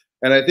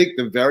And I think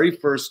the very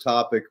first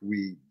topic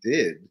we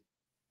did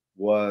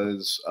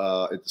was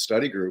at the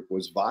study group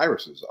was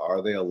viruses.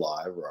 Are they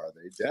alive or are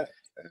they dead?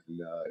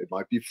 And it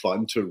might be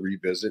fun to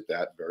revisit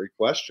that very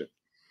question.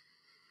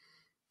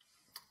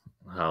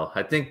 Well,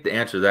 I think the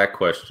answer to that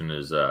question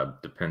is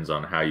depends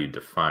on how you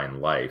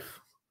define life,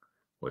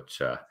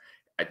 which I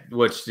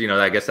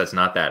guess that's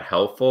not that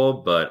helpful,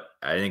 but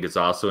I think it's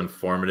also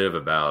informative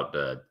about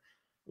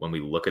when we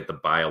look at the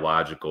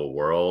biological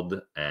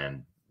world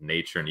and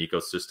nature and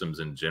ecosystems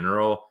in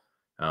general.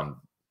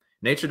 Um,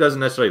 Nature doesn't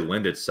necessarily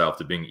lend itself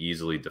to being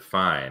easily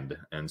defined,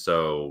 and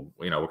so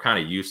we're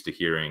kind of used to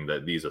hearing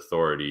that these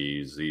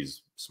authorities,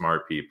 these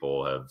smart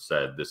people, have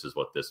said this is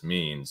what this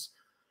means.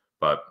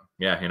 But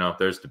yeah,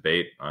 there's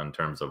debate on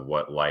terms of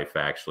what life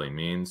actually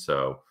means.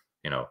 So,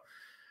 you know,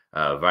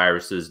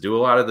 viruses do a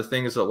lot of the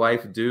things that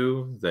life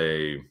do.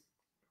 They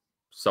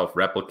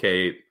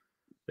self-replicate,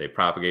 they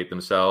propagate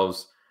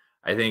themselves.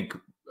 I think,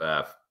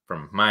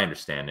 from my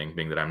understanding,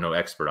 being that I'm no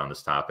expert on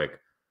this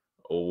topic,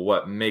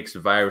 what makes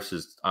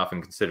viruses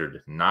often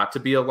considered not to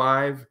be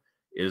alive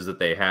is that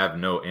they have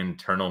no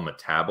internal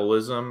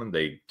metabolism.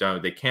 They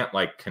can't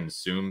like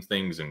consume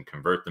things and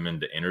convert them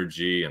into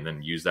energy and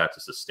then use that to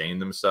sustain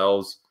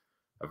themselves.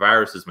 A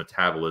virus's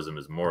metabolism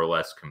is more or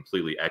less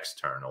completely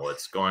external.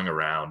 It's going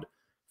around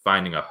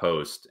finding a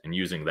host and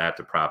using that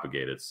to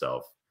propagate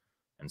itself.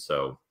 And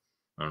so,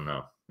 I don't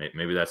know.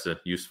 Maybe that's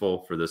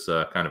useful for this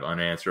kind of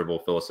unanswerable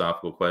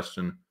philosophical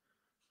question.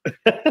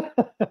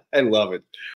 I love it.